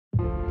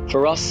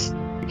For us,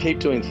 we keep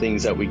doing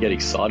things that we get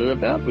excited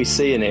about. We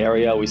see an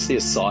area, we see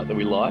a site that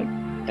we like,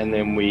 and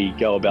then we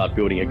go about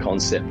building a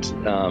concept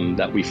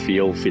that we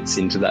feel fits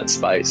into that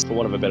space. For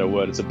want of a better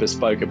word, it's a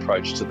bespoke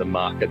approach to the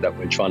market that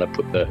we're trying to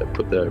put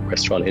the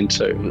restaurant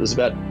into. It was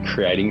about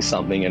creating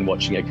something and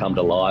watching it come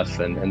to life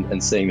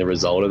and seeing the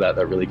result of that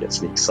really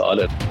gets me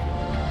excited.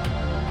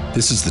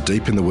 This is the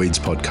Deep in the Weeds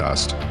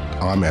podcast.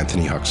 I'm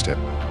Anthony Huckstep.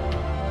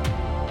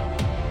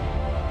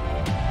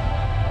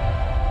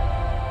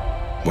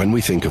 When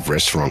we think of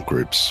restaurant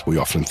groups, we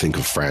often think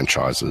of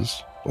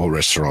franchises or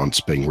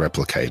restaurants being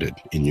replicated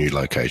in new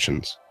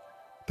locations.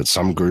 But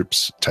some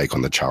groups take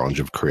on the challenge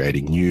of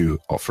creating new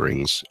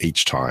offerings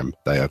each time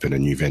they open a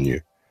new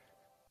venue.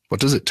 What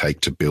does it take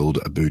to build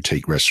a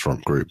boutique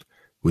restaurant group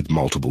with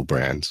multiple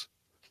brands?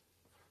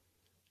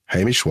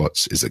 Hamish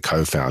Watts is the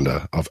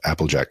co-founder of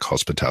Applejack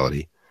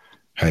Hospitality.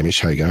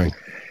 Hamish, how you going?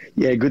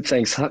 Yeah, good.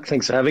 Thanks, Huck.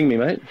 Thanks for having me,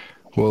 mate.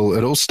 Well,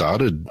 it all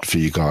started for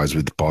you guys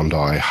with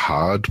Bondi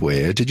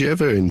Hardware. Did you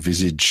ever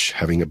envisage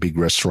having a big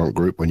restaurant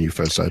group when you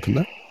first opened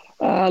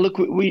that? Look,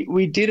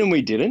 we did and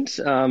we didn't.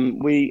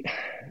 We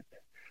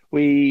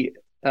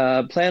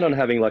planned on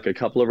having like a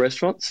couple of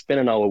restaurants. Ben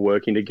and I were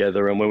working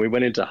together, and when we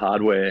went into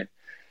hardware,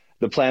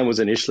 the plan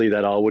was initially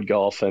that I would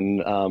go off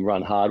and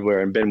run hardware,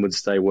 and Ben would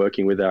stay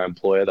working with our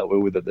employer that we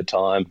were with at the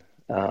time.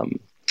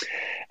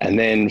 And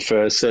then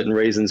for certain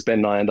reasons, Ben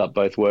and I ended up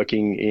both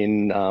working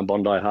in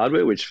Bondi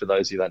Hardware, which for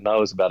those of you that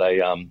know is about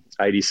a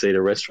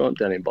 80-seater restaurant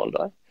down in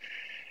Bondi.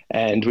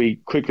 And we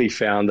quickly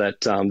found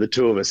that the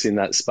two of us in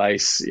that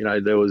space, you know,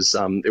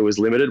 it was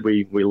limited.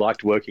 We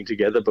liked working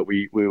together, but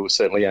we were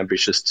certainly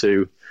ambitious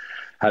to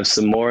have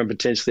some more and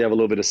potentially have a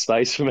little bit of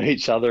space from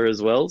each other as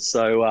well.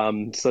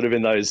 So sort of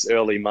in those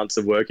early months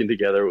of working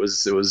together, it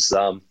was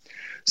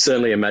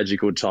certainly a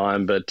magical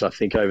time, but I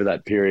think over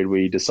that period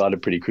we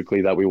decided pretty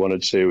quickly that we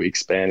wanted to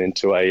expand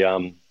into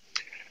a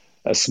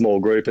small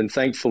group. And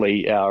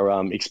thankfully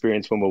our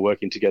experience when we were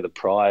working together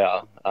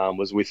prior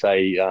was with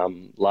a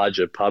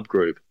larger pub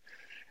group.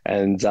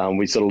 And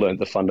we sort of learned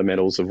the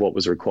fundamentals of what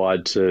was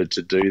required to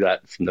do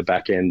that from the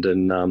back end.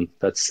 And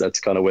that's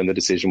kind of when the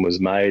decision was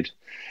made.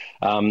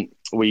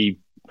 We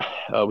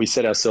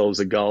set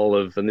ourselves a goal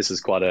of, and this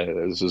was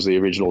the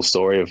original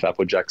story of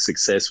Applejack's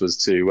success,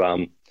 was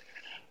to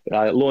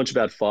launch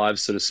about 5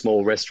 sort of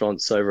small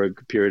restaurants over a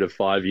period of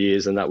 5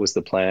 years, and that was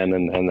the plan,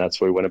 and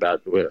that's what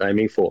we're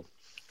aiming for.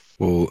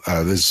 Well,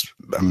 there's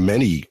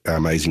many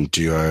amazing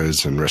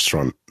duos and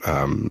restaurant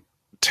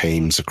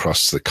teams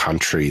across the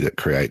country that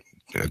create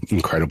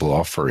incredible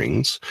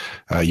offerings.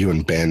 You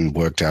and Ben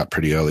worked out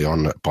pretty early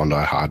on at Bondi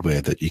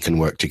Hardware that you can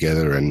work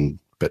together,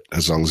 but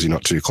as long as you're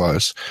not too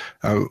close.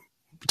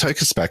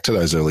 Take us back to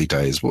those early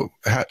days.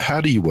 How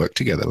do you work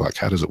together? Like,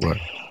 how does it work?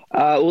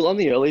 Well, on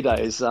the early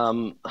days,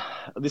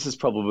 this is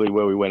probably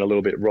where we went a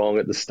little bit wrong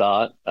at the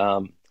start,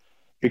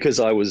 because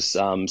I was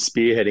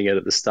spearheading it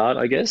at the start,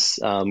 I guess,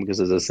 because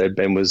as I said,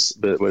 Ben was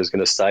going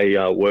to stay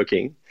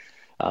working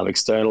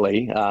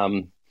externally.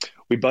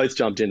 We both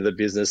jumped into the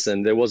business,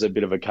 and there was a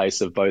bit of a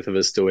case of both of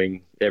us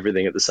doing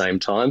everything at the same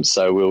time.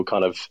 So we were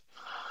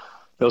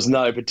there was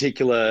no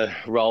particular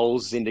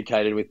roles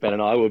indicated with Ben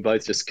and I. We were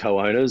both just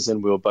co-owners,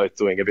 and we were both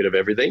doing a bit of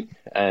everything.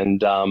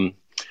 And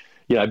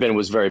you know, Ben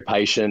was very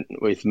patient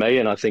with me,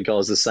 and I think I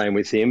was the same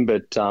with him.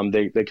 But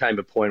there came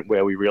a point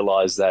where we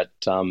realised that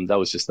that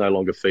was just no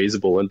longer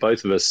feasible. And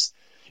both of us,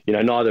 you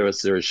know, neither of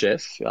us are a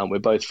chef. We're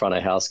both front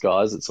of house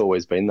guys. It's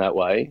always been that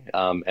way,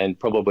 and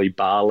probably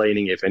bar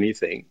leaning, if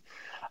anything.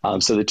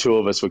 So the two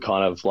of us were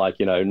kind of like,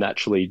 you know,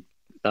 naturally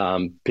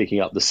picking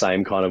up the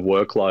same kind of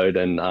workload.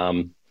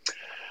 And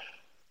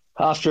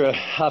after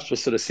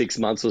sort of 6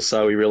 months or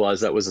so, we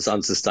realised that was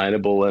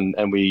unsustainable,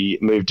 and we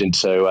moved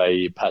into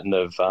a pattern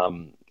of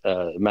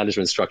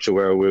management structure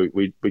where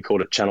we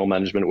called it channel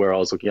management, where I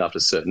was looking after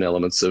certain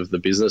elements of the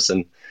business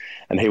and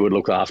he would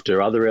look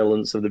after other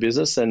elements of the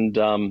business. And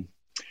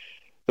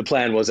the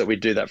plan was that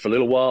we'd do that for a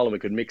little while and we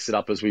could mix it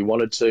up as we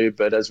wanted to.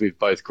 But as we've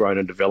both grown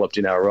and developed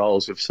in our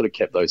roles, we've sort of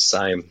kept those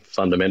same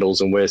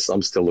fundamentals, and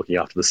I'm still looking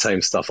after the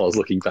same stuff I was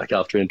looking back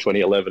after in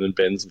 2011, and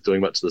Ben's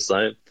doing much the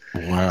same.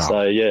 Wow.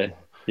 So yeah.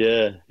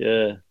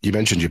 You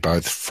mentioned you're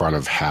both front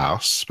of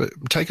house, but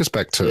take us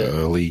back to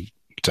early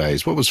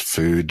days. What was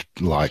food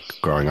like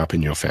growing up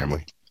in your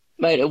family?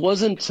 Mate, it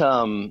wasn't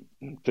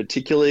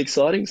particularly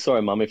exciting.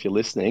 Sorry, Mum, if you're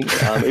listening.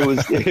 It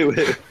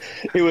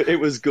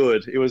was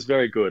good. It was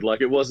very good.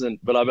 Like, it wasn't,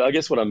 but I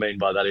guess what I mean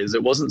by that is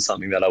it wasn't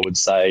something that I would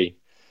say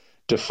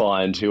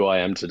defined who I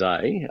am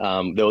today.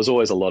 There was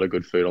always a lot of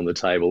good food on the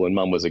table, and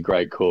Mum was a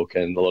great cook,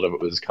 and a lot of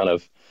it was kind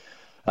of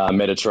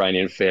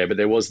Mediterranean fare, but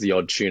there was the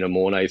odd tuna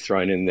mornay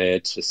thrown in there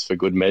just for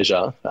good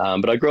measure.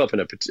 But I grew up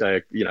in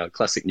a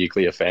classic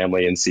nuclear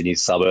family in Sydney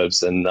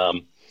suburbs, and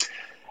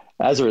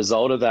as a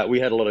result of that, we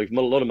had a lot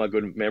of my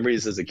good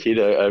memories as a kid,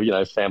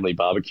 family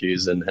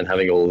barbecues and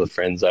having all the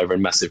friends over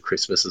and massive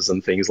Christmases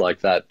and things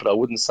like that. But I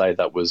wouldn't say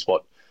that was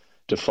what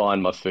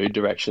defined my food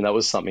direction. That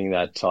was something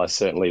that I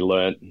certainly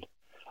learnt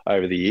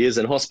over the years.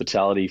 And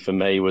hospitality for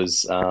me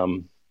was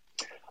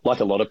like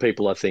a lot of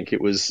people, I think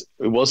it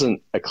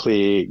wasn't a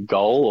clear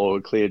goal or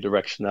a clear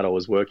direction that I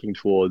was working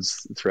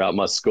towards throughout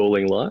my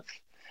schooling life.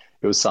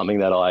 It was something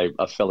that I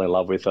fell in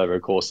love with over a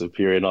course of a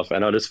period,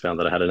 and I just found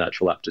that I had a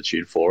natural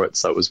aptitude for it.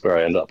 So it was where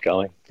I ended up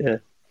going. Yeah.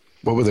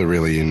 What were the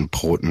really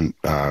important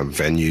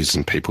venues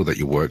and people that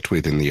you worked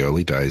with in the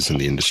early days in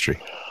the industry?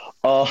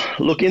 Oh,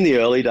 look, in the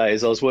early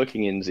days, I was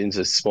working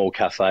into small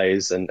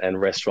cafes and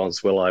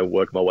restaurants while I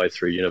worked my way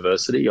through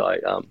university.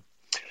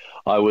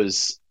 I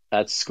was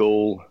at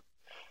school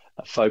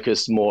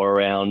focused more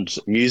around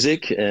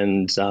music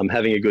and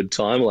having a good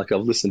time. Like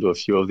I've listened to a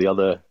few of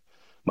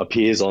my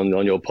peers on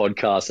your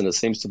podcast, and it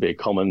seems to be a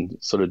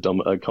common sort of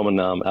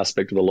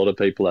aspect of a lot of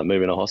people that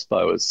move into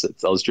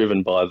hospo. I was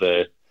driven by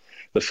the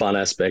fun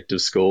aspect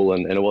of school,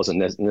 and it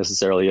wasn't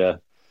necessarily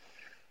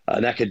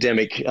an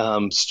academic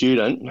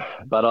student,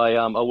 but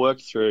I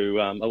worked through.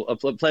 I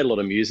played a lot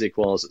of music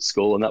while I was at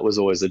school, and that was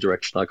always the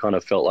direction I kind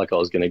of felt like I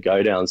was going to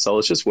go down. So I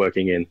was just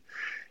working in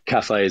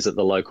cafes at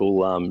the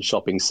local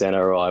shopping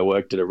centre. I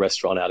worked at a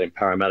restaurant out in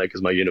Parramatta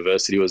because my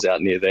university was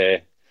out near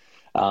there.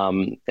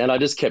 And I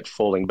just kept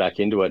falling back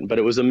into it, but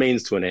it was a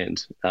means to an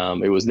end.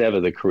 It was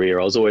never the career.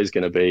 I was always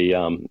going to be,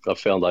 I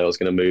found I was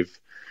going to move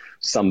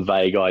some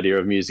vague idea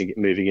of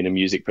moving into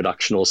music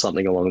production or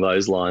something along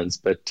those lines.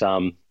 But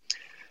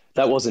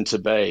that wasn't to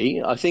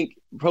be. I think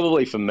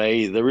probably for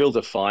me, the real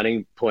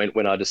defining point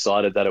when I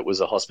decided that it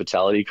was a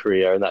hospitality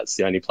career and that's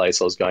the only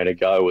place I was going to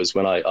go was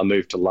when I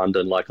moved to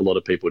London, like a lot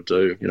of people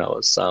do. You know,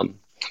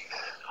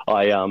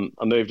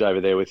 I moved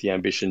over there with the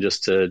ambition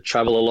just to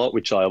travel a lot,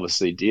 which I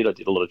obviously did. I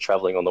did a lot of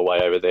traveling on the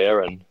way over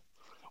there, and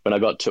when I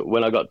got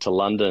to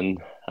London,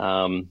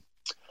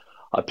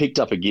 I picked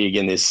up a gig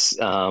in this.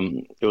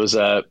 It was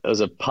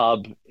a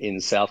pub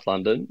in South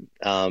London,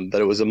 but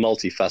it was a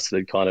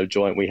multifaceted kind of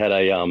joint. We had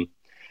a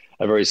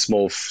very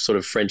small sort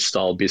of French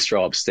style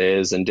bistro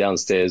upstairs, and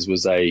downstairs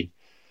was a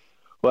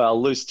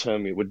loose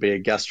term, it would be a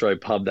gastro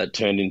pub that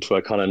turned into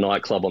a kind of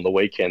nightclub on the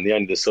weekend. The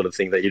only sort of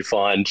thing that you'd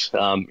find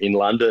in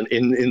London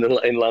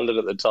in London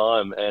at the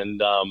time,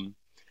 and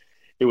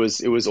it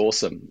was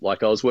awesome.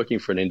 Like I was working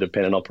for an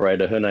independent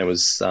operator. Her name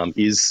was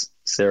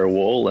Sarah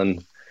Wall,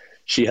 and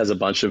she has a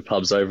bunch of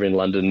pubs over in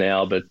London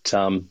now. But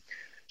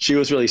she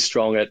was really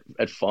strong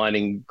at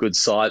finding good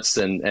sites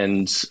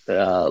and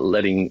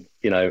letting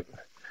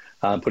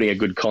putting a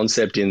good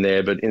concept in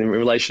there, but in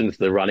relation to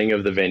the running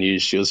of the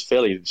venues, she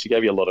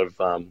gave you a lot of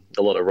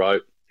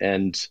rope.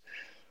 And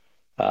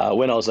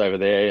when I was over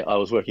there, I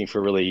was working for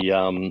a really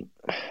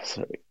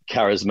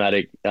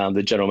charismatic.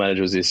 The general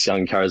manager was this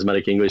young,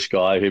 charismatic English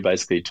guy who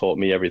basically taught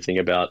me everything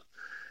about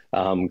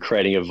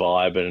creating a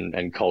vibe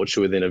and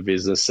culture within a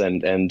business.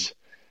 And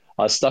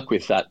I stuck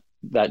with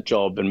that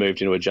job and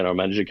moved into a general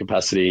manager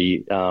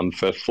capacity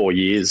for 4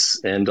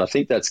 years. And I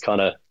think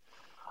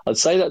I'd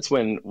say that's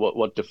when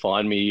what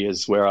defined me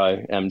is where I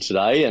am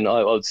today. And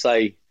I would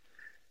say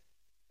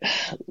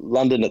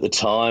London at the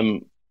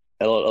time,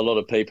 a lot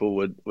of people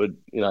would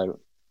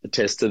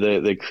attest to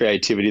the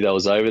creativity that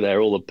was over there.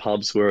 All the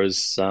pubs were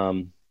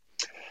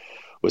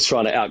was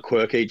trying to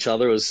outquirk each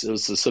other. It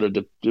was sort of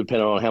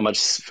dependent on how much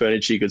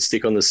furniture you could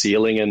stick on the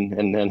ceiling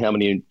and how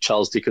many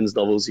Charles Dickens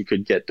novels you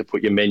could get to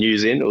put your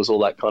menus in. It was all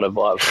that kind of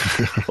vibe.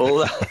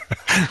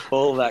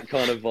 all that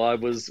kind of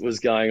vibe was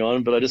going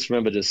on. But I just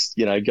remember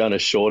going to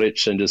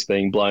Shoreditch and just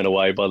being blown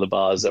away by the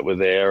bars that were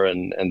there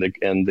and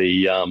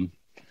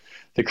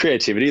the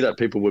creativity that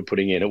people were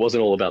putting in. It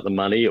wasn't all about the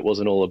money. It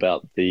wasn't all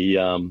about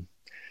it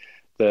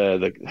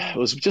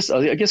was just,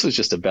 I guess it was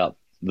just about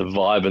the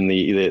vibe and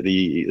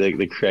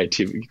the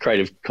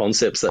creative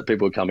concepts that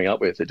people were coming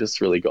up with. It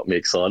just really got me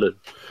excited.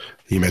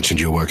 You mentioned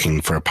you're working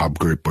for a pub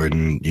group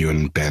when you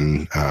and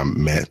Ben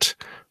met.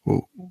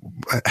 Well,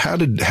 how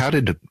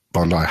did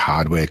Bondi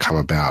Hardware come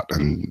about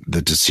and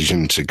the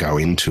decision to go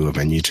into a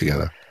venue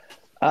together?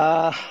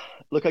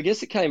 Look, I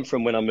guess it came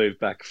from when I moved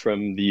back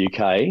from the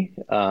UK.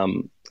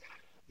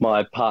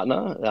 My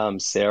partner,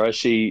 Sarah,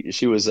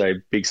 she was a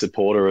big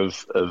supporter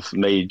of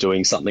me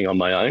doing something on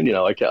my own.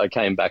 I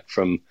came back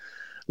from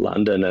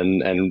London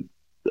and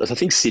I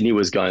think Sydney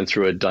was going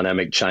through a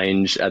dynamic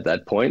change at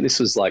that point. This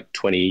was like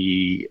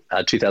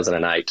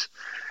 2008.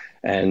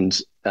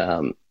 And,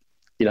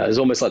 it was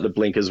almost like the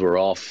blinkers were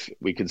off.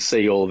 We could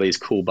see all these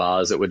cool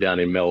bars that were down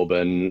in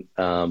Melbourne.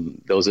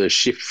 There was a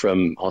shift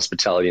from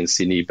hospitality in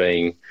Sydney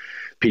being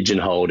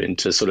pigeonholed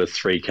into sort of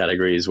three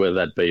categories, whether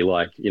that be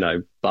like,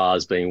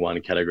 bars being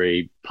one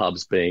category,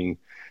 pubs being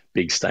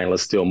big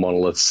stainless steel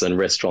monoliths, and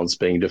restaurants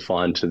being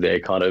defined to their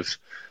kind of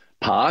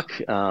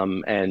park.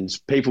 And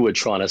people were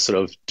trying to sort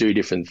of do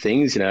different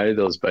things. There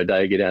was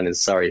Bodega down in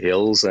Surrey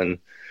Hills, and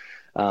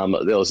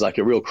there was like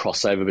a real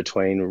crossover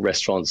between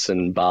restaurants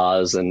and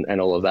bars and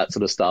all of that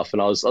sort of stuff.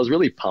 And I was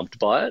really pumped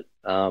by it.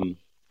 And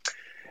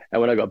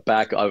when I got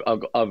back,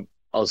 I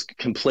was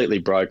completely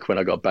broke when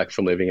I got back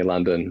from living in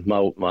London.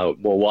 My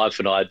wife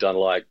and I had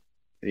done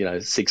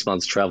 6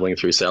 months traveling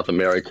through South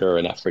America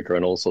and Africa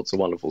and all sorts of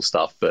wonderful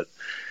stuff, but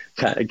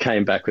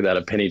came back without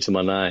a penny to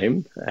my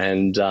name.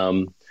 And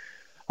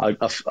I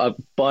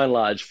by and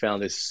large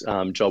found this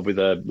job with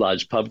a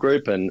large pub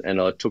group, and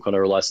I took on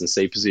a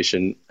licensee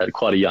position at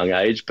quite a young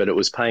age, but it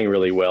was paying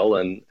really well,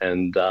 and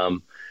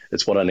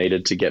it's what I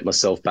needed to get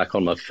myself back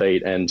on my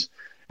feet, and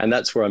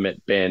that's where I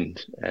met Ben.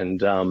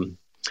 And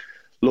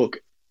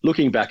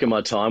looking back at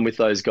my time with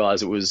those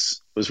guys, it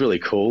was really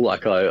cool.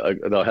 Like they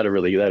had a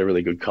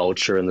really good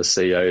culture, and the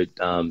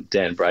CEO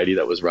Dan Brady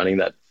that was running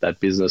that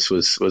business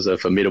was a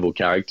formidable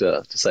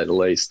character, to say the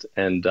least.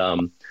 And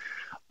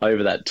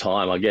over that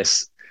time, I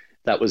guess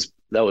that was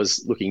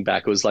looking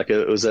back, it was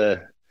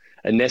a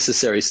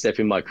necessary step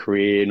in my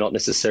career, not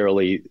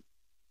necessarily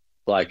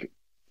like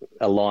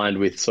aligned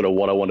with sort of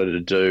what I wanted to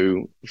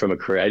do from a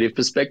creative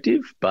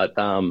perspective, but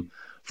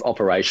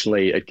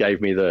operationally it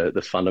gave me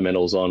the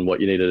fundamentals on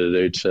what you needed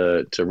to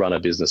do to run a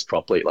business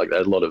properly. Like,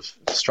 there's a lot of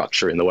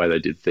structure in the way they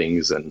did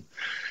things, and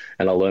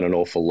I learned an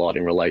awful lot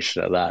in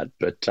relation to that.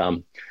 But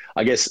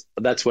I guess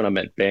that's when I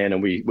met Ben,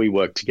 and we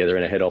worked together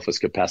in a head office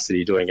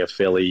capacity, doing a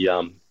fairly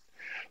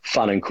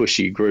fun and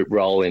cushy group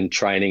role in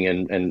training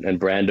and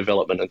brand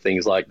development and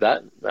things like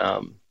that.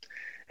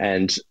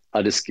 And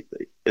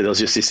there was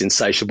just this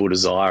insatiable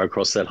desire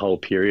across that whole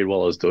period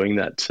while I was doing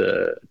that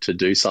to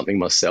do something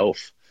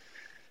myself.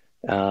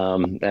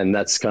 And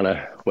that's kind of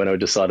when I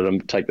decided to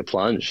take the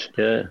plunge.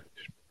 Yeah.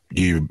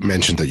 You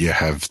mentioned that you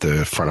have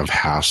the front of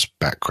house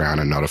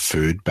background and not a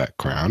food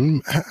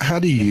background. How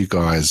do you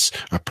guys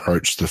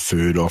approach the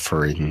food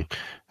offering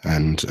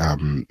and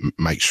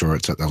make sure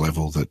it's at the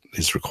level that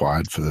is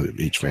required for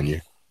each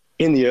venue?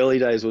 In the early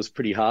days, it was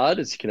pretty hard,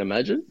 as you can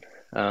imagine.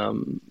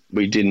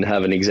 We didn't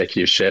have an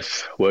executive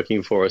chef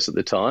working for us at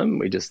the time.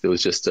 We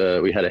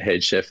had a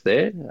head chef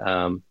there.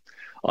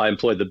 I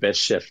employed the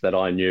best chef that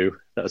I knew.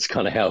 That's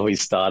kind of how we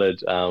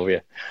started. We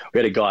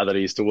had a guy that I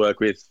used to work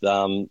with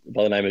by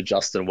the name of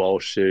Justin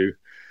Walsh, who,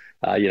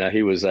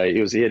 he was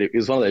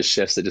one of those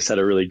chefs that just had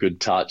a really good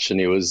touch, and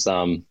he was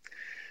open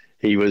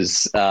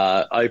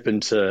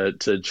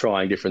to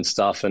trying different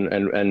stuff,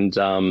 and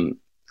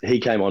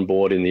he came on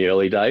board in the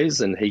early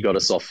days, and he got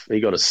us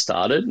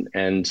started.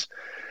 And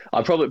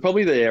I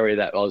probably the area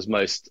that I was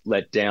most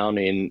let down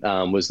in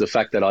was the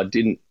fact that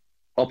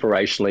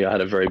operationally, I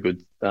had a very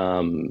good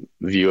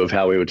view of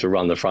how we were to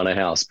run the front of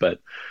house, but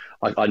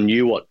I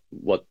knew what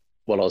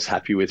I was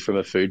happy with from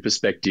a food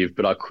perspective,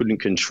 but I couldn't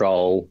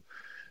control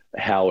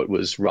how it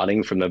was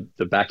running from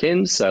the back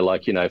end. So,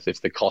 like,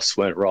 if the costs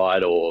weren't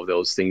right, or there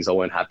was things I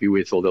weren't happy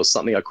with, or there was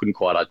something I couldn't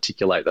quite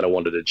articulate that I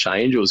wanted to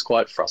change, it was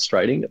quite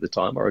frustrating at the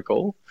time, I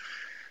recall.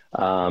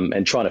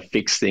 And trying to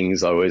fix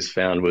things, I always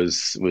found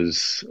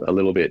was a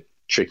little bit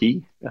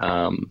tricky.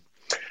 But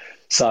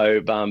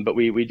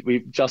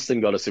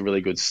Justin got us a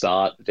really good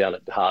start down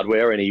at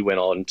Hardware, and he went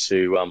on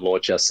to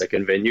launch our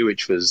second venue,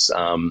 which was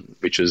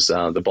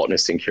the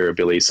Botanist in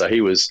Kirribilli. So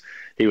he was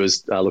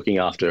looking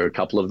after a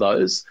couple of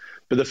those.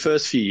 But the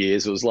first few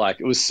years, it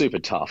was super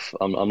tough.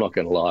 I'm not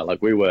going to lie.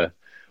 Like, we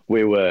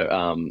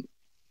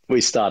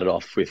started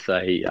off with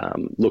a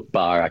look,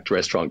 bar, act,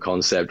 restaurant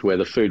concept where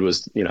the food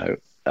was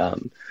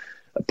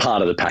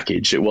part of the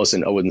package. It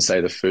wasn't, I wouldn't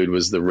say the food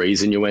was the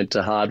reason you went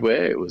to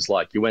Hardware. It was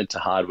like you went to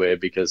Hardware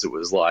because it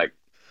was like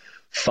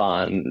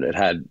fun. It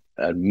had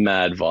a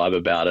mad vibe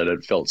about it.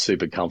 It felt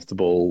super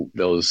comfortable.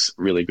 There was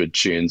really good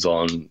tunes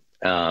on,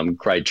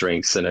 great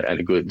drinks, and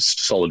a good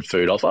solid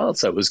food offer.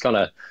 So it was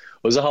a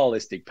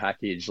holistic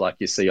package like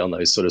you see on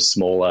those sort of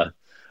smaller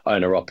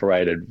owner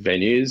operated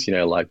venues,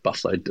 like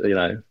Buffalo,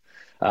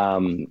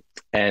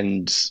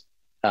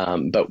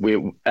 but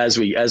as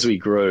we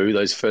grew,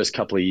 those first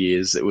couple of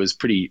years, it was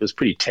pretty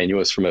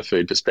tenuous from a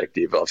food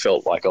perspective. I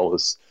felt like I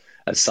was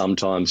at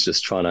sometimes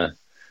just trying to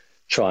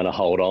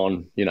hold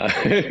on,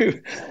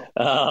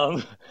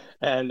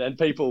 and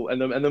people, and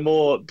the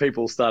more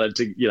people started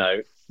to,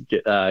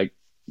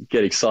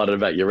 get excited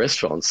about your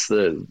restaurants,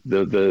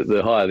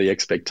 the higher the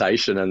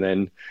expectation, and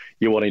then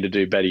you're wanting to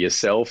do better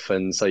yourself,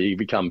 and so you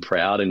become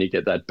proud, and you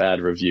get that bad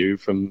review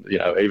from,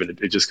 even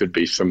it just could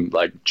be from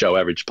like Joe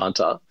Average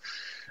Punter.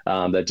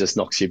 That just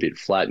knocks you a bit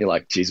flat, and you're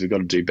like, geez, we've got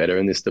to do better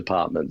in this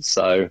department.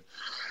 So,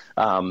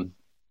 and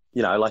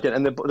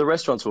the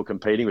restaurants we're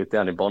competing with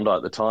down in Bondi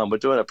at the time were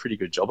doing a pretty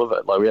good job of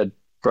it. Like, we had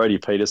Brody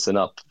Peterson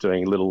up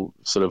doing little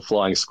sort of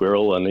flying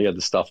squirrel, and he had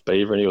the stuffed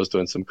beaver, and he was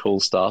doing some cool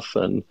stuff.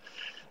 And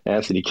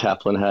Anthony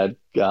Kaplan had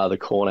the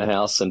Corner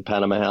House and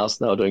Panama House,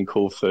 and they were doing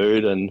cool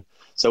food. And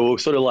so we were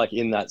sort of like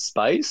in that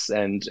space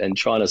and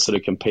trying to sort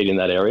of compete in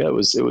that area. It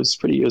was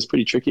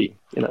pretty tricky,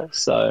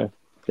 So,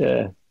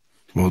 yeah.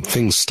 Well,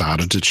 things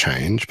started to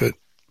change, but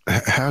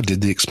how did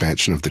the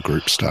expansion of the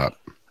group start?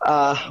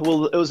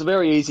 Well, it was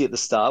very easy at the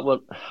start. Well,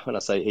 when I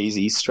say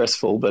easy,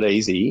 stressful, but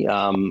easy.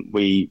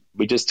 We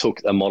just took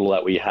a model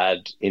that we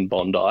had in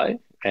Bondi,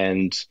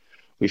 and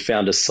we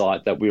found a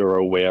site that we were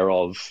aware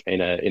of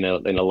in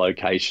a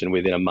location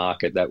within a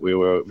market that we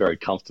were very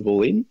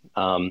comfortable in.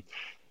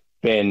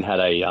 Ben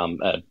had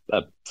a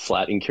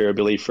flat in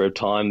Kirribilli for a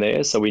time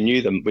there, so we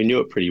knew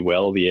it pretty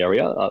well, the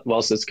area.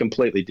 Whilst it's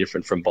completely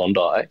different from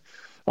Bondi.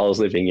 I was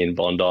living in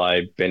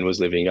Bondi. Ben was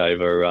living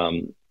over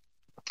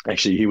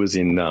Actually, he was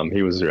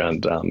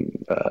around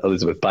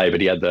Elizabeth Bay,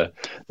 but he had the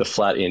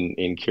flat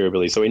in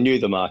Kirribilli, so we knew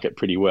the market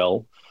pretty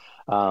well.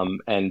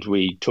 And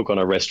we took on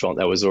a restaurant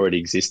that was already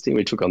existing.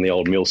 We took on the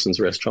old Milson's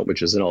restaurant,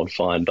 which is an old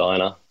fine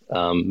diner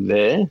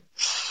there,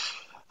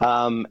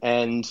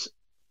 and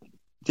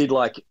did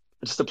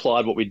just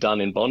applied what we'd done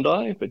in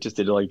Bondi, but just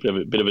did a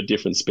bit of a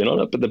different spin on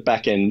it. But the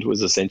back end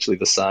was essentially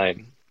the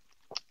same.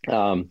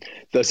 So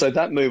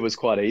that move was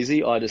quite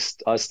easy. I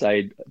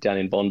stayed down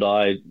in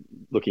Bondi,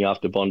 looking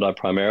after Bondi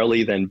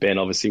primarily. Then Ben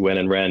obviously went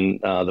and ran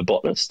the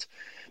Botanist.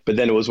 But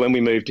then it was when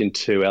we moved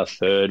into our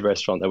third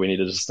restaurant that we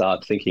needed to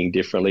start thinking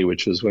differently,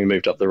 which was when we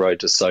moved up the road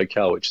to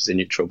SoCal, which is in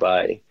Neutral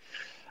Bay.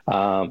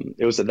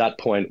 It was at that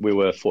point we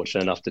were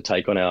fortunate enough to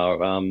take on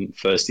our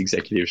first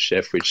executive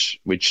chef,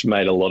 which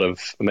made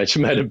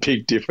a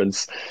big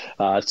difference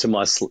to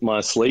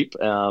my sleep,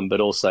 but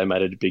also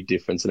made a big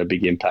difference and a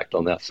big impact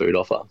on that food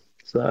offer.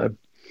 So,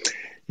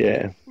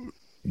 yeah.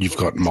 You've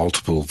got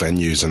multiple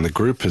venues and the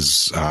group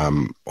has,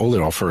 all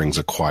their offerings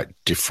are quite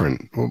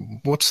different.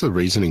 What's the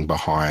reasoning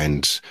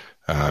behind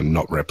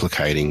not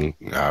replicating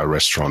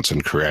restaurants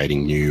and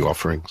creating new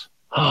offerings?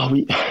 Oh,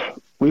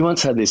 we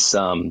once had this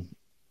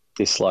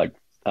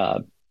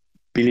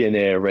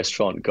billionaire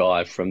restaurant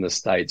guy from the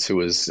States who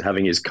was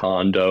having his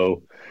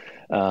condo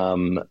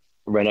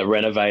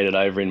renovated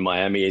over in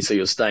Miami. So he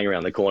was staying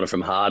around the corner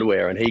from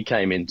Hardware, and he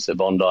came into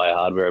Bondi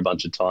Hardware a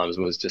bunch of times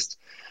and was just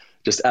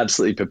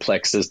absolutely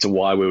perplexed as to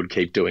why we would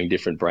keep doing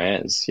different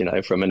brands,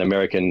 from an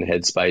American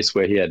headspace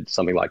where he had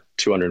something like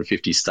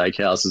 250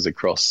 steakhouses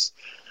across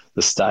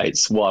the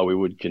States, why we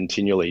would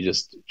continually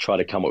just try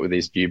to come up with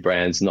these new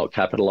brands, not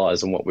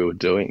capitalize on what we were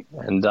doing.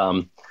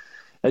 And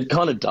it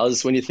kind of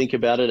does, when you think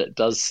about it, it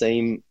does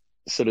seem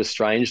sort of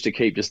strange to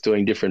keep just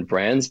doing different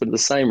brands, but in the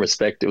same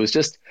respect, it was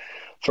just,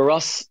 for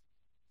us,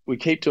 we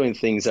keep doing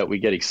things that we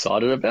get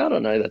excited about. I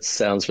know that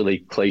sounds really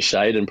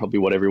cliched and probably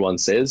what everyone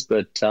says,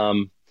 but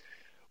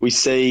we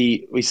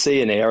see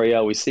an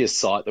area, we see a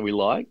site that we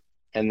like,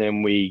 and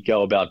then we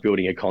go about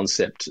building a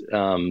concept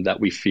that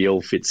we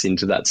feel fits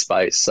into that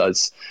space. So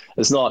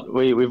it's not,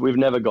 we've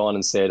never gone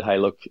and said, hey,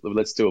 look,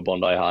 let's do a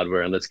Bondi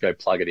Hardware and let's go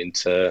plug it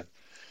into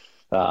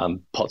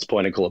Potts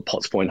Point and call it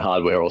Potts Point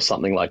Hardware or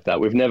something like that.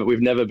 We've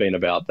never been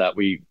about that.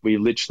 We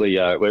literally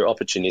we're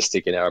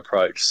opportunistic in our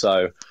approach.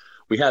 So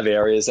we have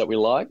areas that we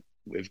like.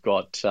 We've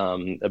got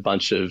a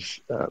bunch of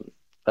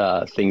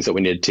things that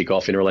we need to tick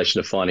off in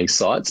relation to finding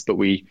sites, but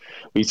we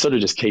sort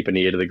of just keep an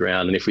ear to the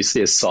ground. And if we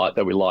see a site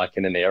that we like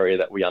in an area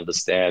that we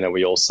understand and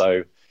we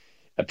also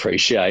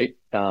appreciate,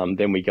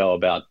 then we go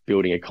about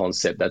building a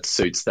concept that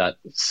suits that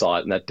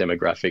site and that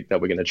demographic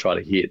that we're going to try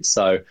to hit.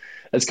 So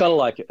it's kind of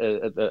like,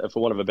 for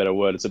want of a better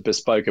word, it's a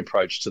bespoke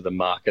approach to the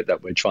market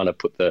that we're trying to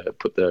put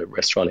the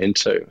restaurant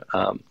into.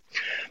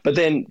 But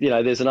then,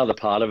 there's another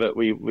part of it.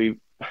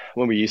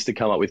 When we used to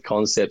come up with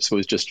concepts, it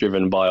was just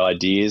driven by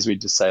ideas. We'd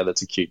just say, oh,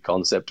 that's a cute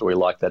concept, or we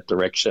like that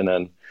direction.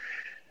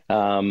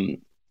 And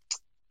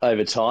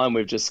over time,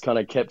 we've just kind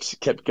of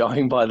kept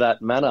going by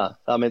that manner.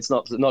 It's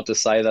not to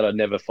say that I'd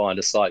never find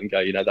a site and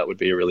go, that would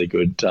be a really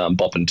good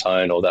Bop and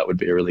Tone, or that would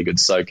be a really good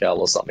SoCal,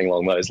 or something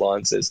along those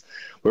lines.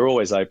 We're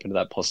always open to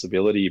that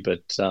possibility,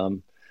 but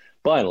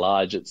by and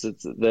large, it's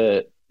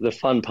the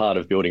fun part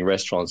of building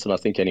restaurants, and I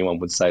think anyone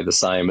would say the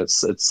same.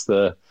 It's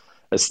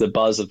the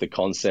buzz of the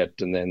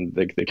concept, and then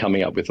the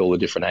coming up with all the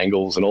different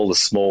angles and all the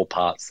small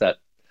parts that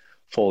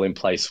fall in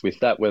place with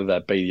that, whether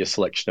that be your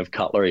selection of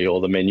cutlery or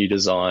the menu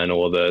design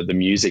or the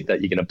music that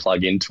you're going to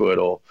plug into it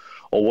or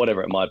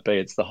whatever it might be.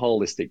 It's the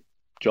holistic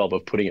job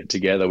of putting it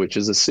together, which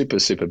is a super,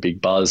 super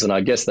big buzz. And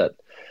I guess that,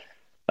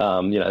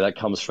 that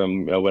comes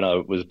from when I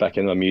was back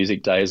in my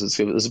music days.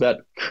 It was about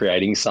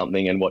creating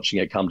something and watching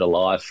it come to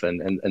life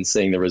and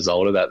seeing the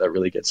result of that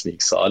really gets me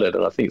excited.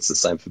 And I think it's the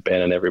same for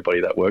Ben and everybody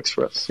that works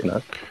for us,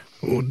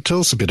 Well, tell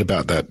us a bit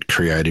about that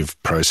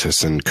creative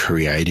process and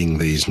creating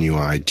these new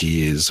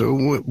ideas.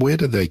 Where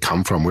do they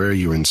come from? Where are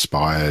you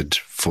inspired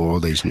for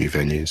these new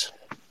venues?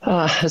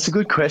 That's a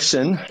good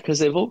question, because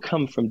they've all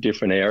come from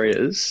different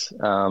areas.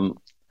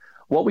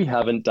 What we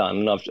haven't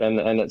done,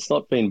 and it's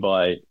not been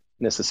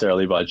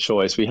necessarily by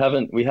choice, we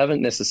haven't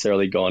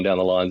necessarily gone down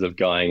the lines of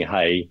going,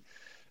 hey,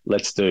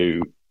 let's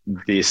do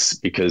this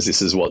because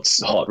this is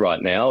what's hot right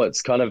now.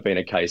 It's kind of been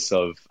a case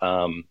of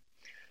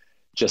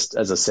just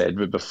as I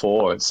said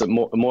before, it's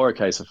more a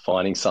case of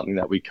finding something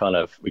that we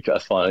are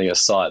finding a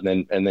site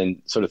and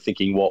then sort of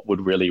thinking what would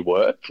really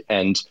work.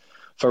 And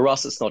for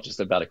us, it's not just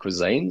about a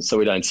cuisine. So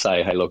we don't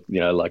say, hey, look,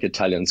 like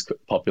Italian's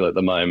popular at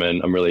the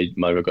moment.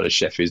 I've got a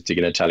chef who's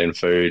digging Italian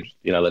food.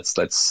 Let's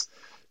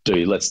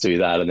do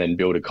that and then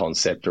build a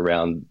concept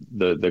around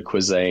the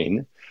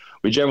cuisine.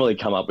 We generally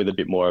come up with a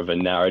bit more of a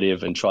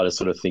narrative and try to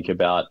sort of think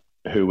about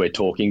who we're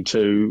talking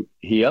to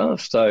here.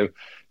 So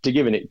to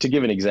give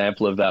an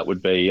example of that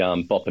would be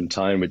Bop and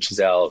Tone, which is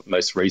our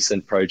most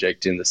recent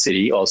project in the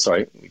city. Oh,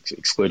 sorry,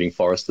 excluding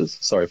Foresters.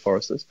 Sorry,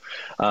 Foresters.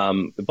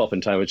 Bop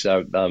and Tone, which is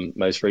our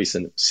most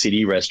recent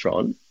city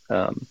restaurant.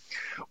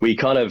 We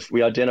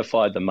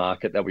identified the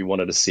market that we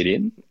wanted to sit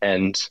in,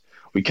 and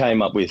we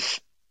came up with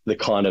the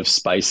kind of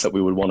space that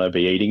we would want to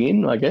be eating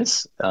in, I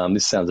guess.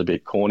 This sounds a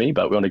bit corny,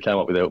 but we only came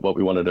up with what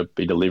we wanted to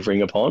be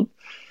delivering upon.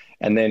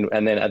 And then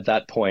at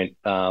that point,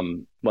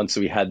 once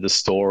we had the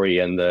story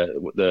and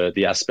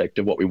the aspect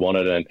of what we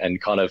wanted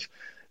and kind of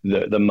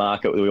the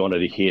market that we wanted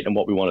to hit and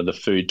what we wanted the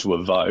food to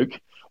evoke,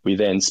 we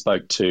then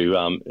spoke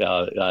to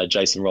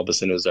Jason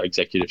Robertson, who was our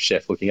executive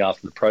chef looking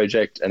after the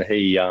project, and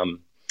he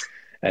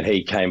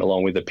came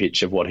along with a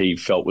pitch of what he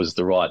felt was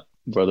the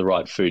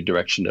right food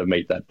direction to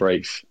meet that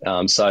brief.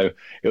 So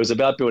it was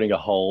about building a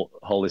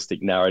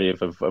holistic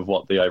narrative of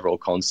what the overall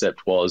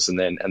concept was, and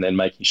then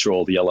making sure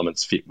all the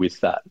elements fit with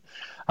that.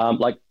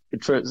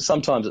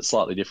 Sometimes it's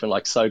slightly different.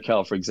 Like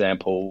SoCal, for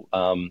example,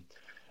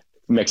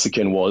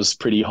 Mexican was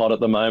pretty hot at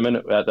the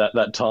moment at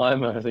that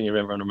time. I think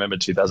everyone remember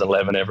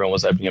 2011. Everyone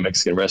was opening a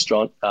Mexican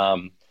restaurant,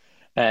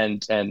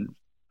 and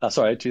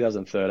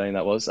 2013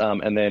 that was.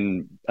 And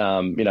then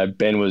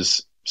Ben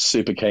was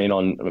super keen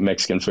on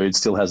Mexican food.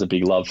 Still has a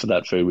big love for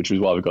that food, which is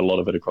why we've got a lot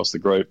of it across the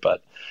group.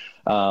 But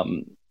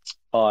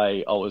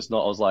I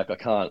was like, I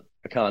can't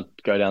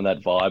go down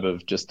that vibe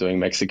of just doing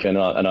Mexican,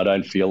 and I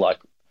don't feel like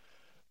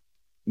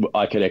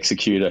I could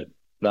execute it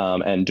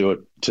and do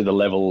it to the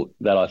level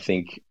that I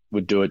think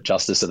would do it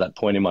justice at that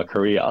point in my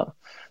career.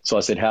 So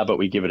I said, how about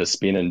we give it a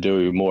spin and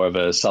do more of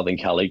a Southern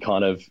Cali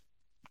kind of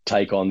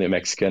take on the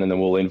Mexican, and then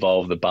we'll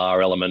involve the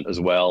bar element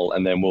as well,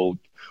 and then we'll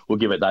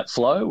give it that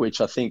flow,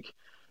 which I think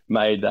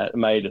made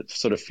it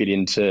sort of fit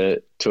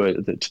into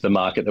the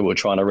market that we're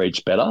trying to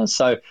reach better.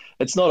 So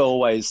it's not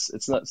always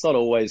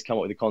come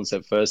up with the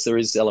concept first. There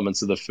is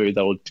elements of the food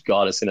that will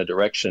guide us in a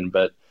direction,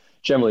 but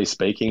generally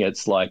speaking,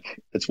 it's what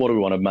do we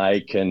want to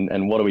make,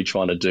 and what are we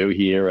trying to do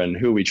here, and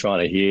who are we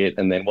trying to hit,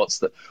 and then what's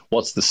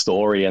the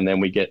story, and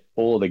then we get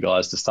all of the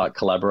guys to start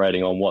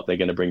collaborating on what they're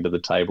going to bring to the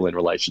table in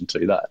relation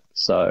to that.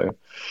 So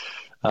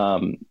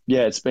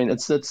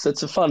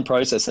it's a fun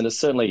process, and it's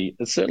certainly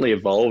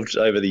evolved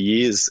over the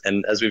years,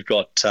 and as we've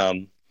got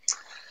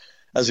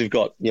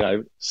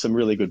some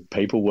really good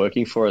people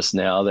working for us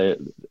now,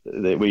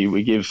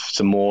 we give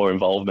some more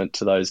involvement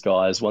to those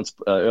guys. Once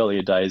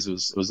earlier days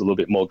was a little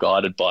bit more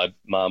guided by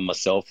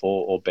myself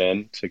or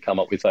Ben to come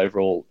up with the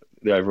overall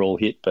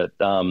hit, but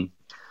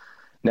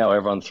now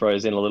everyone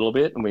throws in a little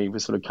bit, and we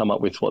sort of come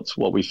up with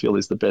what we feel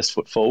is the best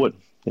foot forward.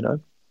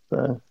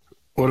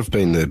 What have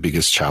been the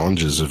biggest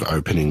challenges of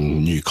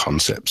opening new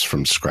concepts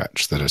from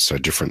scratch that are so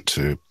different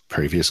to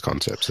previous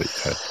concepts that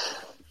you've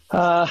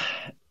had?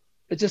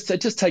 It just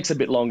takes a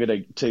bit longer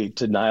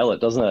to nail it,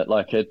 doesn't it?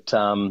 Like you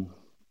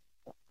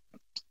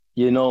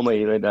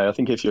normally, I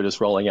think if you're just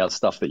rolling out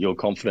stuff that you're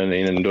confident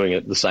in and doing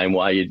it the same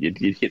way, you'd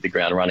hit the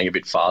ground running a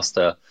bit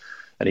faster.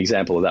 An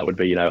example of that would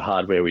be,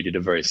 Hardware. We did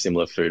a very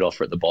similar food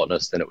offer at the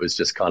Botanist, and it was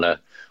just kind of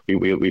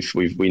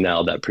we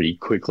nailed that pretty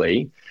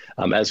quickly.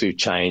 As we've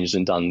changed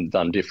and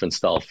done different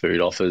style food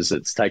offers,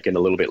 it's taken a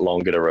little bit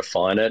longer to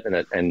refine it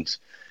and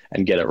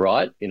get it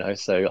right.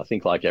 So I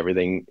think like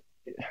everything,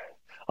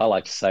 I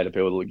like to say to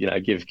people,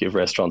 give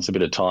restaurants a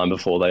bit of time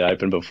before they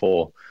open,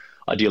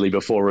 ideally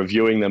before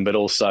reviewing them, but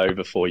also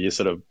before you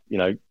sort of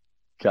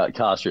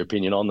cast your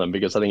opinion on them,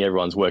 because I think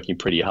everyone's working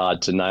pretty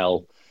hard to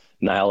nail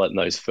it in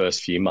those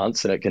first few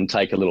months, and it can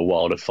take a little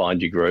while to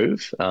find your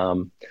groove.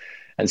 And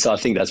so I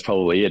think that's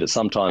probably it.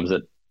 Sometimes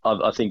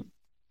I think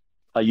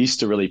I used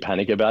to really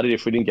panic about it.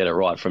 If we didn't get it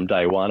right from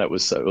day one, it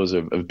was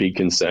a big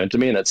concern to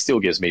me, and it still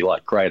gives me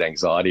like great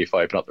anxiety if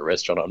I open up the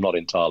restaurant. I'm not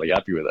entirely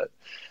happy with it,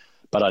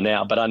 but I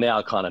now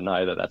kind of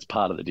know that that's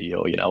part of the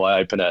deal. I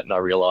open it and I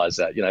realize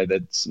that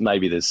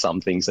there's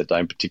some things that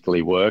don't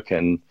particularly work,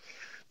 and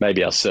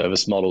maybe our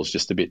service model is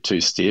just a bit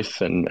too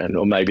stiff,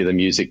 or maybe the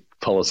music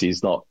policy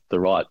is not the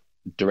right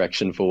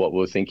direction for what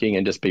we're thinking,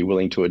 and just be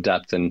willing to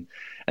adapt and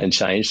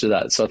change to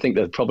that. So I think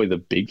that probably the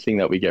big thing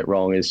that we get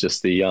wrong is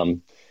just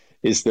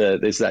there's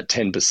that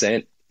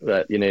 10%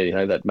 that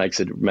that makes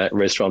a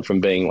restaurant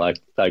from being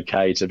like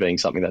okay to being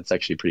something that's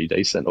actually pretty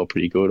decent or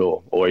pretty good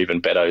or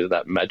even better,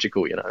 that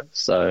magical.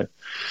 So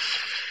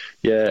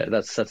yeah,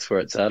 that's where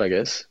it's at, I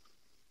guess.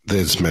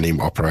 There's many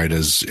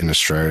operators in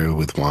Australia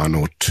with one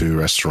or two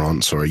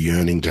restaurants, or are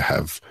yearning to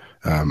have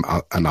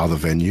another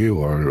venue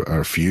or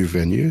a few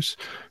venues.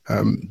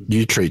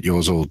 You treat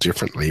yours all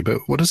differently,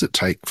 but what does it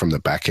take from the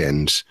back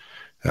end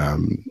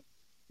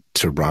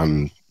to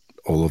run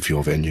all of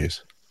your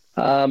venues?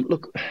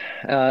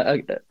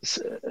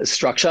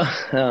 Structure.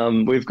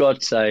 We've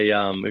got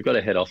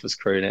a head office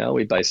crew now.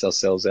 We base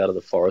ourselves out of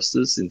the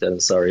Foresters in Denham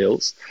Surrey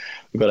Hills.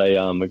 We've got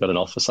an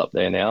office up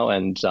there now,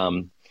 and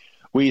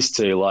we used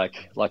to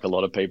like a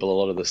lot of people. A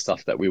lot of the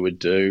stuff that we would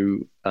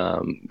do,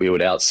 we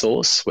would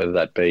outsource, whether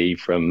that be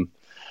from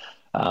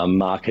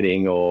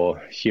marketing or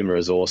human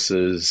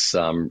resources,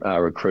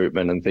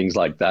 recruitment, and things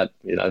like that.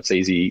 It's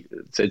easy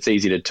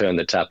to turn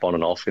the tap on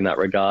and off in that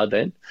regard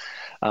then.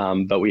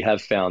 But we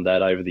have found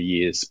that over the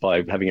years,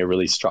 by having a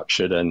really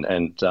structured and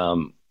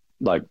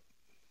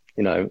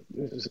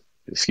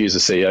excuse the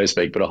CEO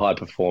speak, but a high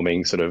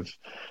performing sort of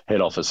head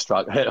office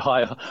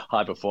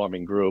high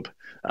performing group,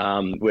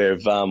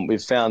 we've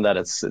found that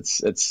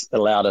it's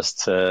allowed us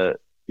to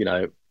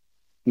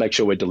make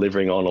sure we're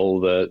delivering on all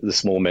the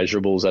small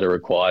measurables that are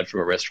required from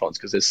a restaurant,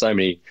 because there's so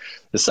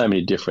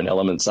many different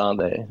elements, aren't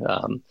there?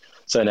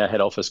 So in our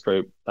head office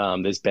group,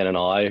 there's Ben and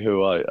I,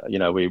 who are,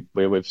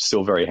 we're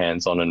still very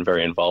hands-on and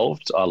very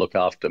involved. I look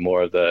after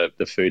more of the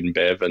food and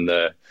bev and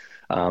the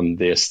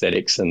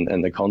aesthetics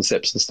and the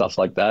concepts and stuff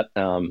like that.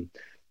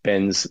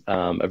 Ben's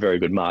a very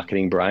good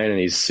marketing brain, and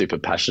he's super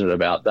passionate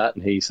about that.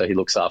 And he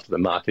looks after the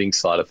marketing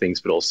side of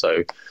things, but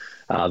also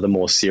the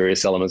more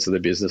serious elements of the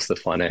business, the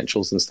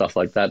financials and stuff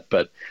like that.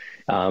 But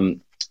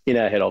in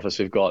our head office,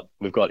 we've got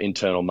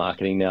internal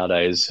marketing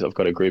nowadays. I've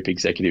got a group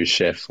executive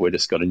chef. We've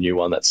just got a new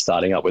one that's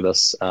starting up with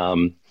us.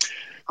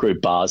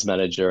 Group bars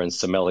manager and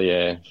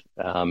sommelier,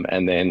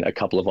 and then a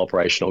couple of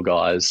operational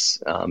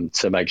guys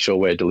to make sure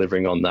we're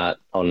delivering on that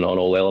on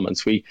all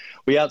elements. We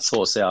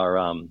outsource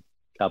our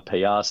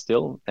PR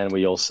still, and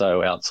we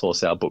also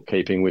outsource our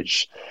bookkeeping,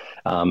 which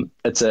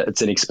it's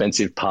an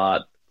expensive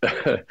part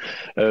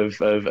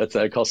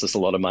it costs us a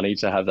lot of money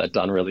to have that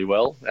done really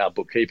well, our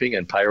bookkeeping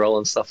and payroll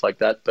and stuff like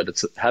that. But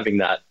it's having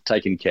that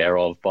taken care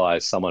of by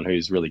someone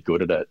who's really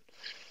good at it.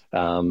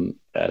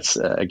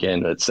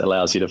 It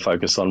allows you to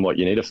focus on what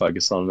you need to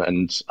focus on.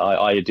 And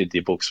I did the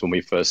books when we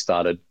first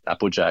started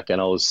Applejack,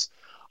 and I was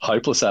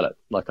hopeless at it.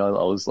 Like I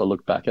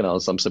look back and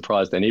I'm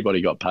surprised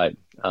anybody got paid.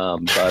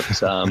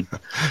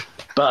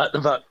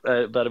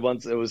 But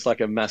once it was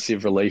like a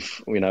massive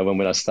relief, when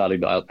I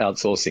started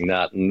outsourcing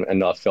that,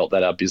 and I felt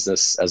that our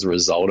business as a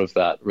result of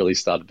that really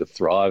started to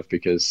thrive,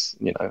 because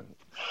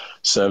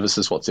service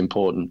is what's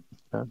important.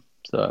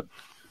 So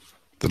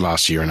the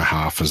last year and a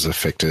half has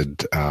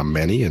affected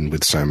many, and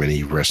with so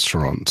many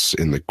restaurants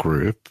in the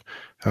group.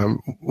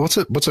 What's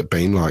it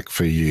been like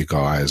for you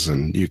guys?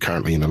 And you're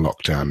currently in a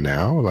lockdown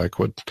now. Like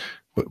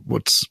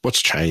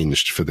what's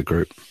changed for the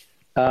group?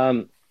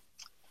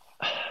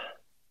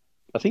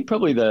 I think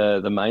probably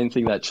the main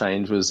thing that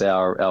changed was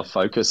our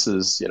focus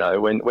is,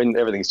 when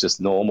everything's just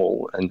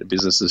normal and the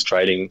business is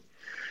trading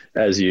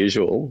as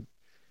usual,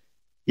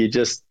 you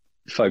just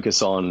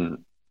focus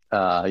on,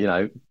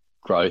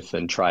 growth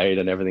and trade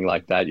and everything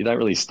like that. You don't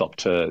really stop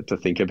to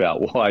think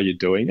about why you're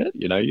doing it,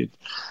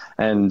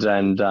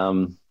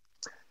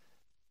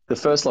 the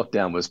first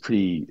lockdown was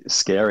pretty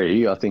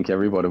scary. I think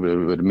everybody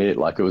would admit,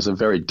 like, it was a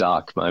very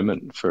dark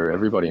moment for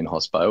everybody in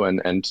hospo,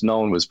 and no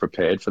one was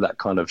prepared for that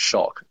kind of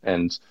shock.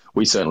 And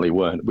we certainly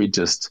weren't. We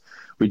just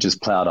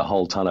plowed a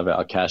whole ton of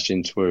our cash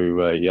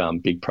into a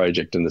big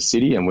project in the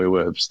city, and we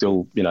were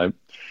still,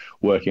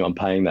 working on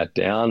paying that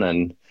down.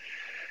 And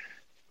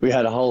we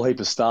had a whole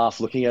heap of staff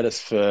looking at us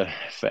for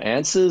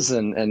answers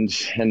and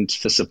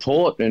for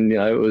support, and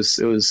it was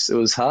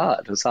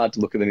hard. It was hard to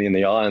look at them in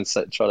the eye and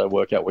try to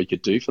work out what we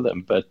could do for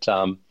them. But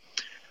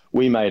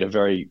we made a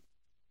very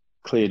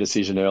clear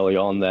decision early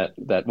on that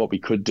what we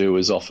could do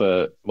was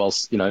offer,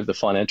 whilst the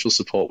financial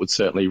support would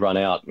certainly run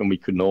out and we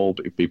couldn't all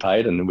be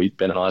paid, and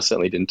Ben and I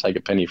certainly didn't take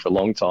a penny for a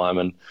long time,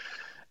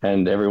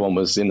 and everyone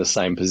was in the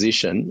same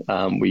position.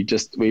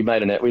 We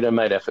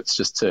made efforts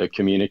just to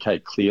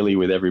communicate clearly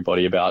with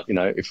everybody about,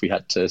 if we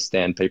had to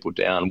stand people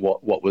down,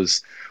 what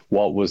was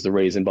the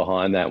reason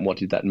behind that, and what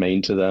did that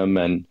mean to them.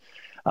 And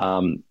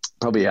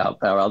probably our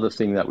other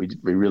thing that we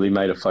really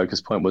made a focus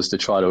point was to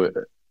try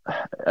to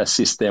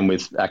assist them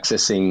with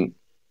accessing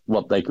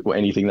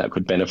anything that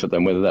could benefit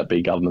them, whether that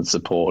be government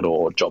support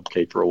or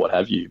JobKeeper or what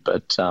have you.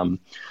 But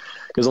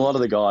because a lot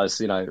of the guys,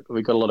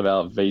 we've got a lot of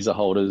our visa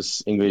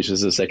holders, English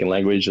as a second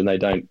language, and they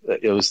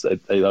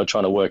were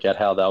trying to work out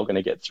how they were going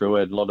to get through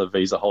it. A lot of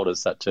visa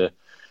holders had to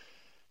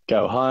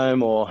go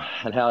home,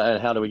 and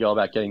how do we go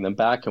about getting them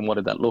back, and what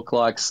did that look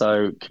like?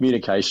 So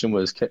communication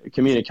was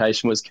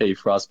key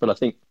for us. But I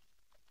think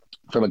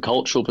from a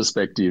cultural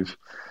perspective,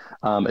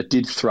 it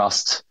did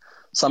thrust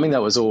something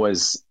that was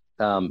always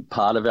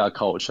part of our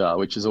culture,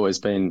 which has always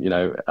been,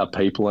 our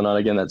people. And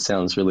again, that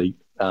sounds really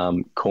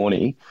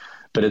corny,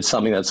 but it's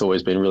something that's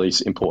always been really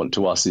important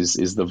to us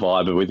is the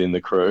vibe within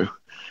the crew.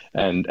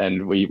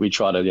 And we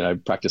try to,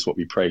 practice what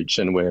we preach,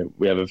 and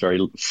we have a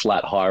very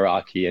flat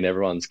hierarchy, and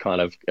everyone's got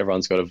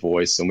a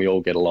voice, and we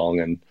all get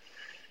along.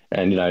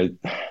 And I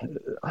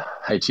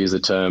hate to use the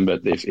term,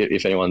 but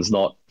if anyone's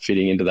not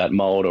fitting into that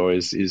mold or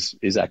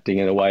is acting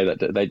in a way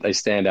that they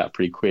stand out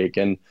pretty quick.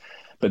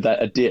 But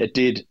that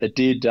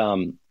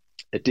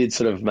it did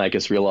sort of make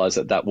us realize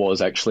that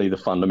was actually the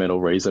fundamental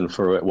reason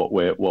for what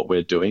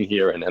we're doing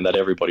here, and that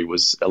everybody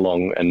was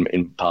along and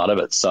in part of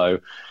it. So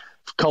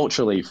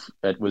culturally,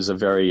 it was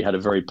had a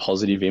very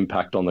positive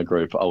impact on the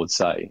group, I would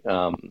say.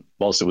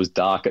 Whilst it was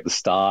dark at the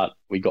start,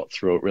 we got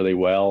through it really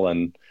well,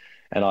 and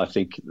I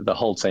think the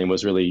whole team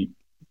was really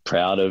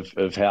proud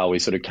of how we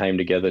sort of came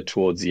together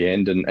towards the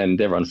end,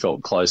 and everyone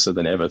felt closer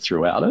than ever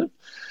throughout it.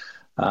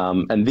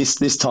 And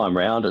this time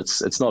round,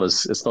 it's not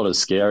as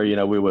scary.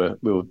 We were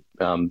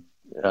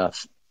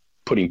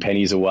putting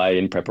pennies away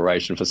in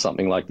preparation for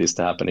something like this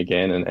to happen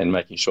again, and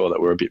making sure that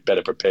we're a bit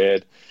better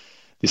prepared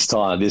this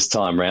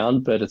time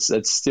round. But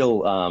it's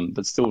still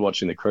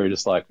watching the crew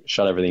just like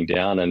shut everything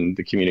down, and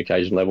the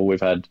communication level,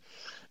 we've had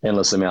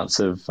endless amounts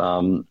of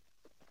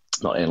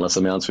not endless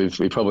amounts.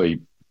 We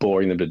probably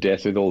boring them to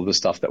death with all the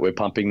stuff that we're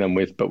pumping them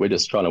with, but we're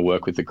just trying to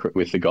work with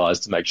the guys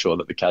to make sure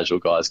that the casual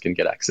guys can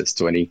get access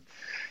to any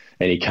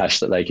cash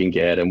that they can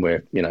get, and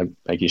we're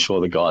making sure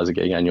the guys are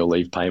getting annual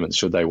leave payments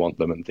should they want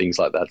them and things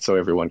like that, so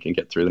everyone can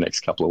get through the next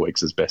couple of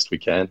weeks as best we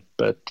can.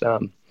 But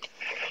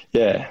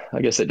yeah,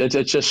 I guess it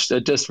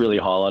just really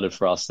highlighted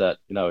for us that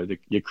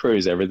your crew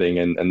is everything,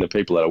 and the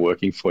people that are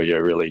working for you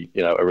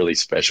are really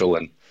special,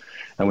 and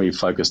we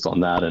focused on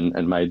that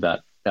and made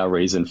that our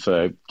reason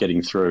for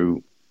getting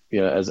through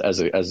as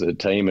a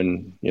team,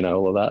 and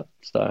all of that.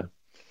 So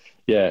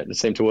yeah, it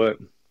seemed to work.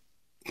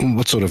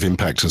 What sort of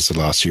impact has the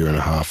last year and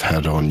a half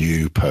had on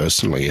you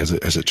personally? Has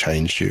it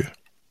changed you?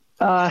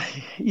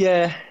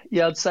 Yeah,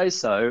 I'd say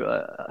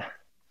so.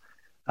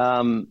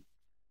 I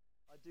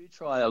do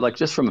try, like,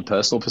 just from a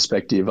personal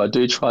perspective, I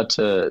do try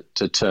to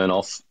turn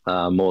off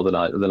more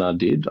than I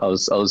did. I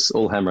was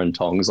all hammer and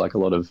tongs like a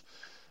lot of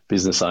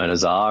business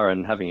owners are,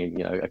 and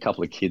having a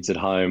couple of kids at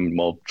home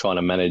while trying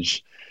to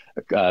manage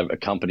a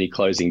company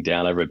closing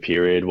down over a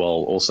period, while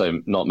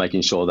also not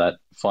making sure that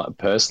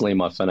personally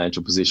my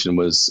financial position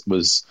was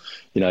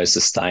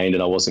sustained,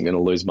 and I wasn't going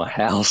to lose my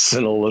house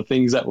and all the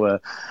things that were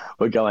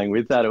going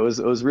with that. It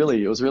was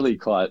really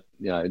quite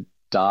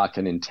dark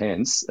and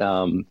intense,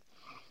 and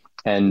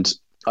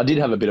I did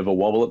have a bit of a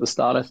wobble at the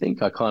start. I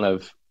think I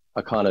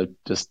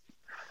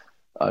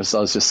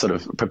was just sort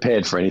of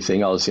prepared for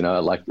anything. I was,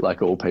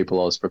 like all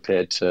people, I was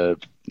prepared to.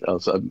 I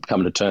was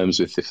coming to terms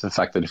with the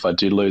fact that if I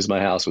did lose my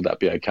house, would that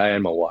be okay?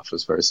 And my wife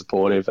was very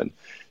supportive, and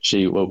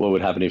what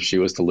would happen if she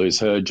was to lose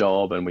her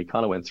job? And we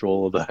kind of went through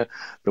all of the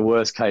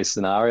worst case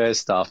scenario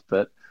stuff.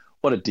 But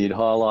what it did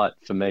highlight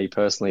for me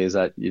personally is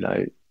that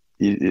you've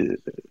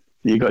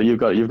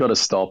got to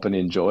stop and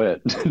enjoy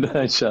it,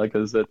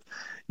 because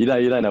you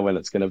don't know when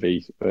it's going to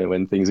be,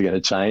 when things are going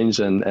to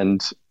change,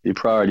 and your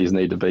priorities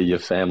need to be your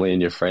family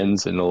and your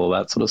friends and all of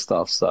that sort of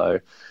stuff. So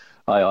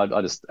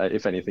I just,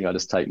 if anything, I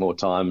just take more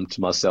time to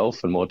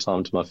myself and more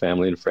time to my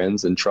family and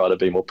friends, and try to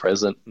be more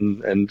present,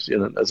 and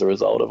as a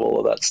result of all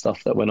of that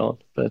stuff that went on.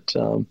 But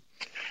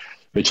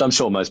which I'm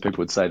sure most people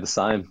would say the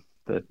same,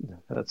 that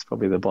that's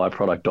probably the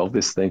byproduct of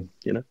this thing,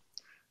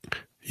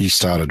 You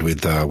started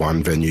with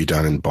one venue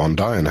down in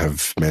Bondi and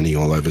have many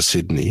all over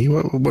Sydney.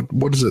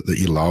 What is it that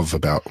you love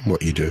about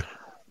what you do?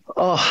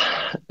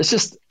 Oh, I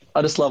just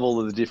love all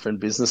of the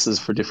different businesses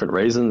for different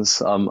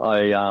reasons.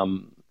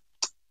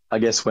 I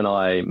guess when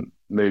I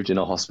moved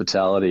into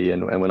hospitality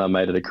and when I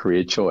made it a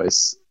career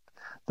choice,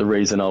 the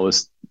reason I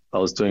was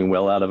doing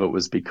well out of it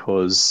was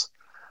because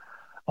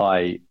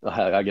I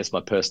guess my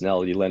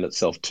personality lent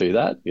itself to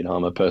that.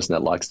 I'm a person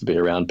that likes to be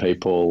around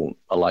people.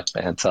 I like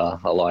banter.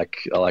 I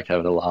like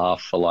having a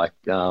laugh. I like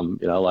I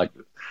like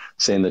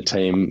seeing the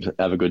team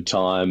have a good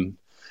time.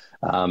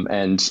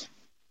 And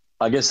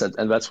I guess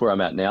that's where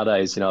I'm at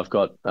nowadays. I've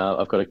got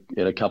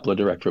a couple of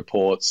direct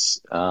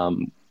reports.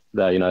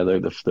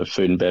 The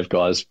food and bev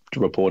guys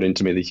report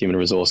into me. The human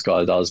resource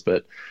guy does,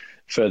 but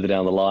further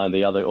down the line,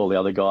 all the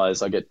other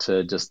guys, I get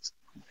to just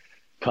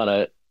kind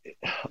of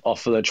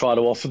try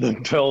to offer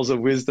them pearls of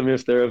wisdom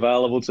if they're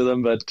available to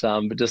them, but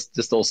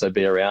just also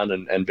be around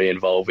and be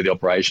involved with the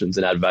operations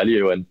and add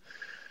value. And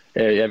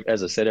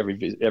as I said,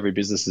 every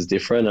business is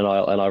different, and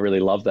I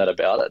really love that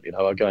about it.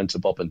 I go into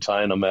Bop and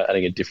Tone, I'm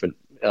adding different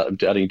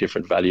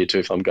value to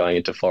if I'm going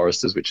into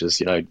Foresters, which is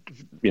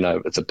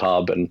it's a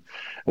pub, and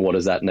what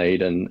does that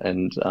need?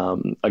 And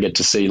I get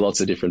to see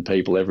lots of different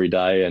people every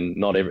day, and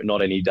not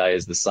any day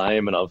is the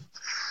same. And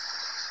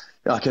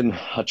I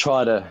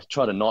try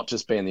to not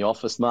just be in the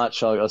office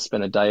much. I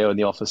spend a day in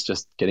the office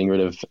just getting rid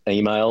of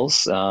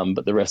emails,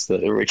 but the rest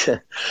of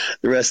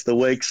the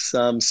week's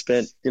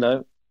spent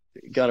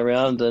going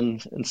around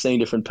and seeing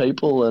different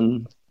people,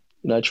 and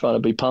trying to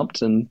be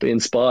pumped and be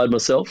inspired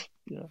myself.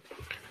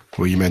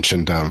 Well, you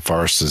mentioned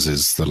Foresters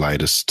is the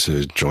latest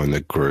to join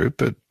the group,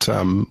 but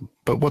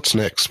what's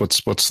next?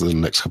 What's the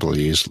next couple of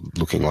years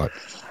looking like?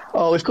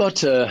 Oh, we've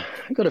got a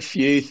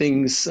few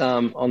things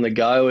on the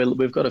go.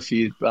 We've got a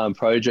few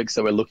projects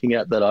that we're looking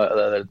at that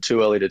are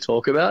too early to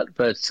talk about.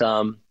 But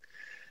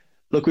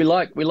look, we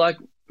like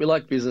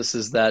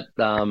businesses that,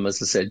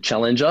 as I said,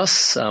 challenge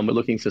us. We're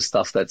looking for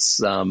stuff that's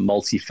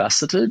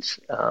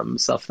multifaceted,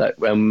 stuff that,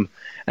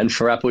 and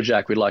for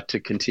Applejack, we'd like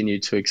to continue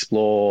to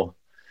explore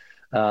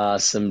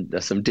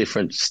some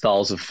different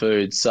styles of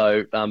food.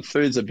 So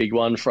food's a big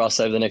one for us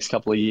over the next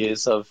couple of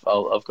years. I've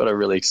got a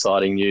really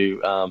exciting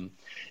new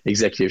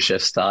executive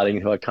chef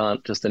starting, who I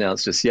can't just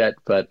announce just yet,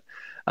 but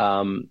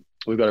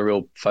we've got a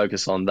real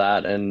focus on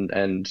that,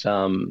 and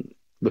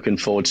looking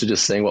forward to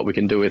just seeing what we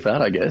can do with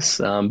that, I guess.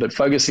 But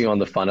focusing on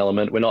the fun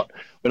element, we're not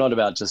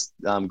about just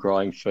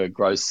growing for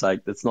growth's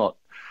sake. There's no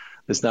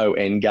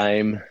end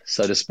game,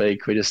 so to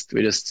speak. We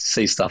just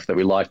see stuff that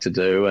we like to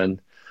do,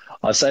 and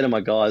I say to my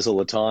guys all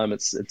the time,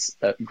 it's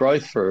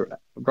growth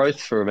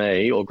for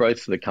me, or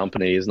growth for the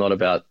company, is not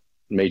about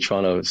me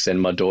trying to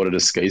send my daughter to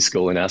ski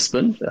school in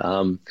Aspen.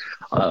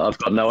 I've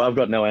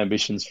got no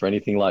ambitions for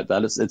anything like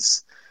that.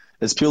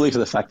 it's purely for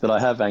the fact that I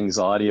have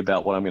anxiety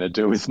about what I'm going to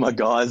do with my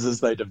guys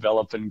as they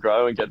develop and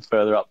grow and get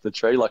further up the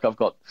tree. Like I've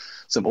got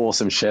some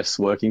awesome chefs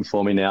working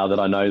for me now that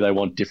I know they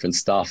want different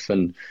stuff,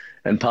 and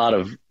part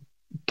of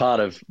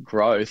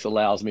growth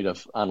allows me to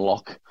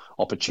unlock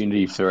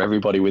opportunity for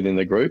everybody within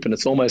the group. And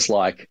it's almost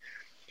like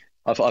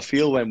I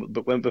feel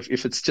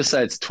if it's just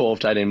say it's 12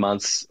 to 18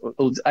 months,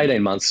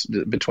 18 months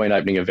between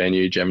opening a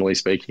venue, generally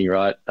speaking,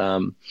 right?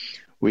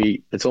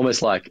 It's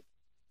almost like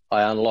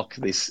I unlock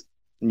this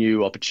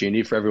new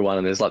opportunity for everyone,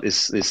 and there's like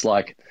this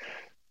like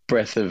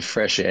breath of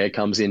fresh air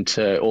comes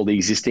into all the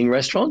existing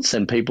restaurants,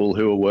 and people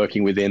who are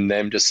working within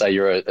them. Just say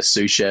you're a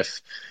sous chef,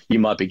 you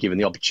might be given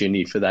the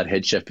opportunity for that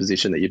head chef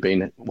position that you've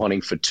been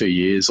wanting for 2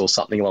 years or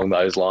something along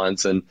those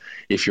lines. And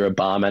if you're a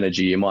bar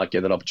manager, you might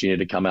get that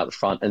opportunity to come out the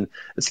front, and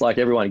it's like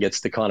everyone gets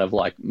to kind of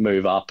like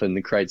move up, and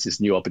it creates this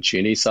new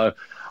opportunity. So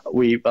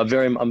I'm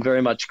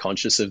very much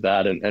conscious of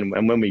that,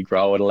 and when we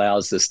grow, it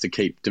allows us to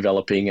keep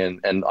developing,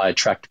 and I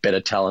attract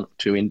better talent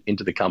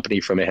into the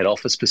company from a head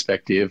office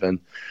perspective,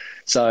 and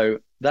so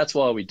that's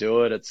why we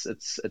do it.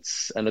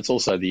 It's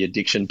also the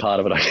addiction part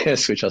of it, I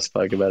guess, which I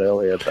spoke about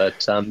earlier.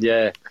 But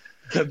yeah,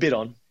 a bit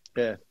on,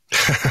 yeah.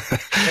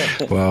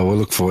 Well, we'll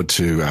look forward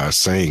to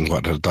seeing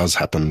what does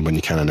happen when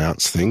you can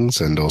announce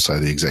things, and also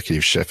the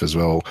executive chef as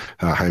well.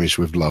 Hamish,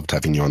 we've loved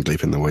having you on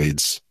Deep in the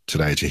Weeds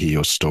today to hear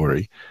your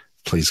story.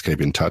 Please keep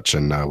in touch,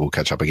 and we'll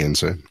catch up again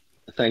soon.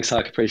 Thanks,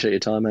 Huck. Appreciate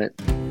your time, mate.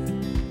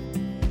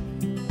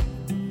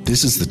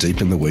 This is the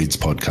Deep in the Weeds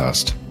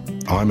podcast.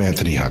 I'm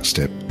Anthony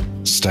Huckstep.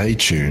 Stay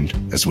tuned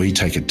as we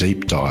take a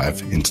deep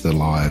dive into the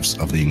lives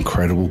of the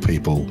incredible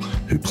people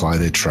who ply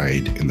their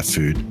trade in the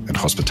food and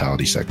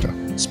hospitality sector.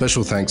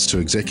 Special thanks to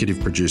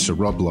executive producer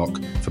Rob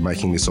Locke for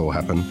making this all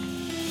happen.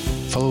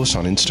 Follow us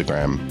on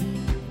Instagram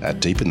at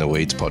Deep in the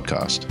Weeds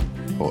Podcast,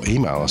 or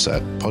email us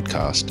at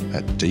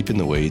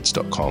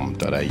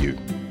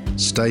podcast@deepintheweeds.com.au.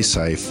 Stay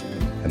safe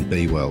and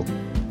be well.